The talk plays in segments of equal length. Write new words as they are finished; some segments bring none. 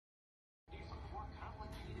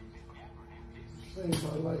Saved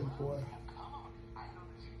my life, boy.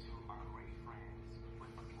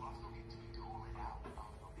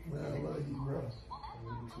 Man, I love you, bro.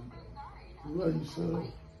 I love you,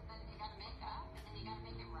 son.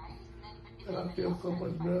 And I feel so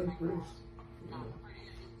much better, Chris. Yeah.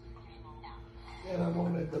 And I'm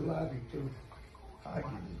on that Delighted too. I get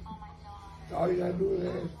it. All you gotta do is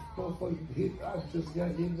ask motherfuckers hit. I just got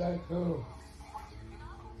hit.com.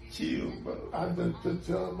 Chill, bro. I just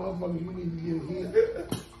tell motherfuckers you need to get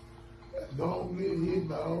hit. Don't get hit,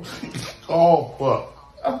 dog. Oh, fuck.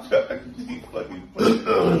 I'm trying to keep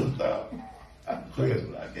fucking stop. I'm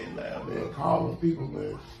crazy. I can't laugh, man. Man, call them people,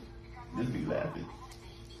 man. Just be laughing.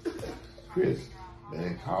 Chris,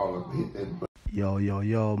 man, call them, hit that button.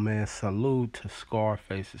 Yo, man, salute to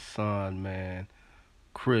Scarface's son, man.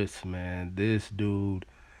 Chris, man, this dude,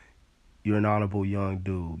 you're an honorable young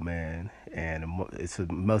dude, man. And it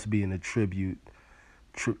must be an attributed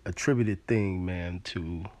thing, man,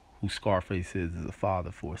 to who Scarface is as a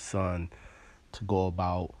father for a son to go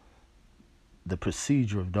about the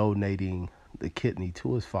procedure of donating the kidney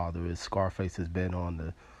to his father. As Scarface has been on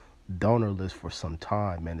the donor list for some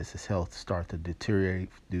time, man, as his health started to deteriorate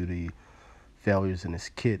due to failures in his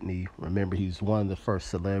kidney. Remember, he's one of the first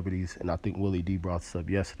celebrities, and I think Willie D brought this up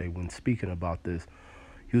yesterday when speaking about this.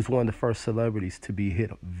 He was one of the first celebrities to be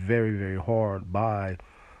hit very, very hard by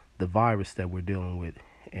the virus that we're dealing with,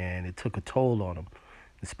 and it took a toll on him,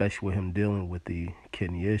 especially with him dealing with the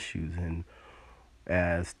kidney issues. And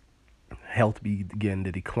as health began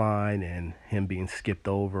to decline and him being skipped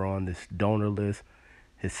over on this donor list,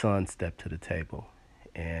 his son stepped to the table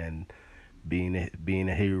and being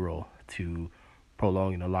a hero to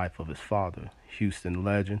prolonging the life of his father. Houston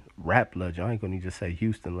legend, rap legend. I ain't gonna just say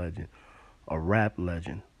Houston legend, a rap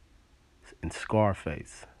legend in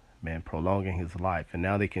Scarface, man, prolonging his life. And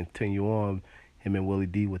now they continue on, him and Willie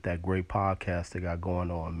D, with that great podcast they got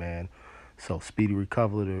going on, man. So speedy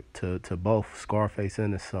recovery to both Scarface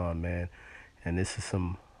and his son, man. And this is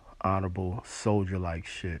some honorable soldier-like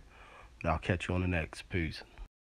shit. I'll catch you on the next. Peace.